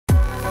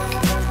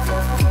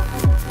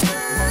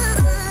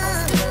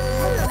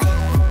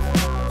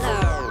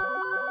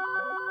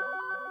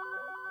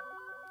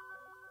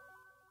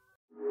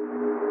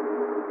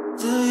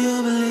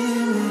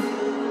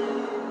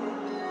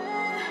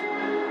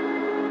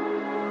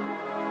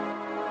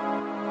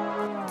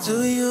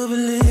Do you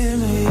believe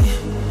me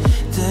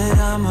that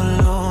I'm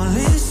a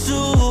lonely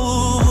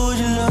soul? Would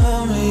you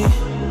love me?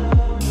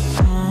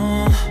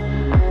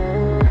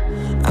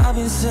 I've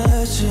been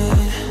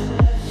searching,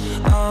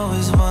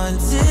 always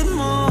wanted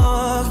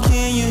more.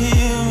 Can you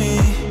hear me?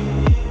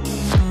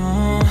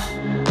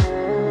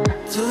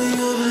 Do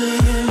you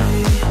believe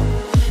me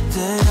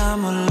that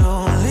I'm a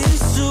lonely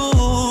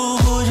soul?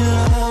 Would you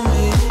love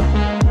me?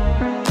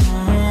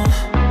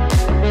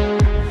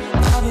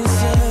 I've been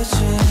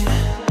searching,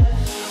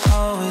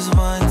 always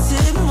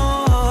wanted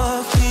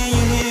more. Can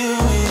you hear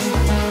me?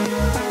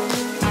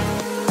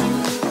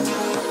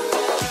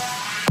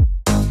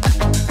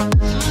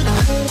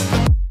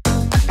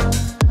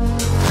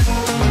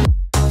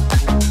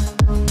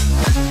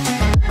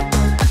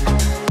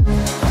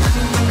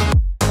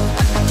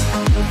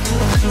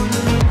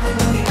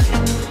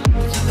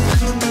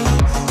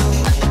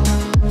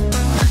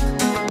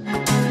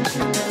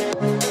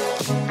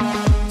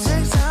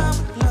 Take time,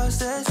 lost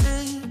that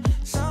shit.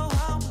 So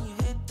hard when you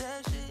hit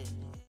that shit.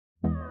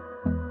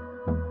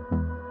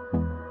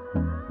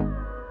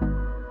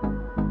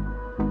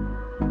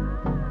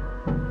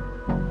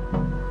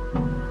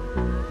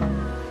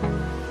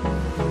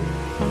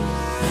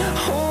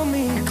 Hold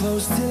me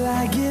close till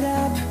I get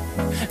up.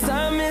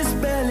 Time is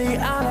barely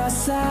on our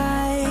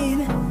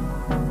side.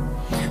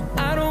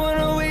 I don't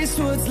wanna waste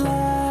what's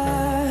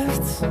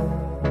left.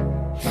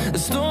 The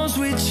storms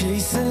we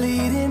chase are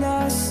leading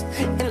us,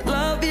 and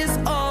love is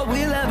all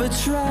we'll ever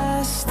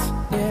trust.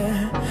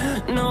 Yeah,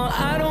 no,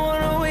 I don't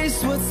wanna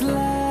waste what's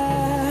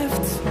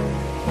left.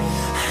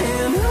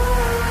 And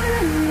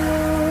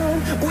on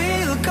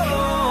we'll go,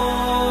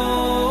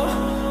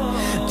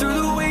 through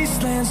the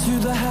wastelands,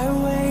 through the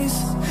highways,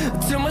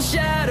 till my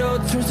shadow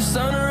turns to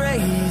sun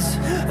rays.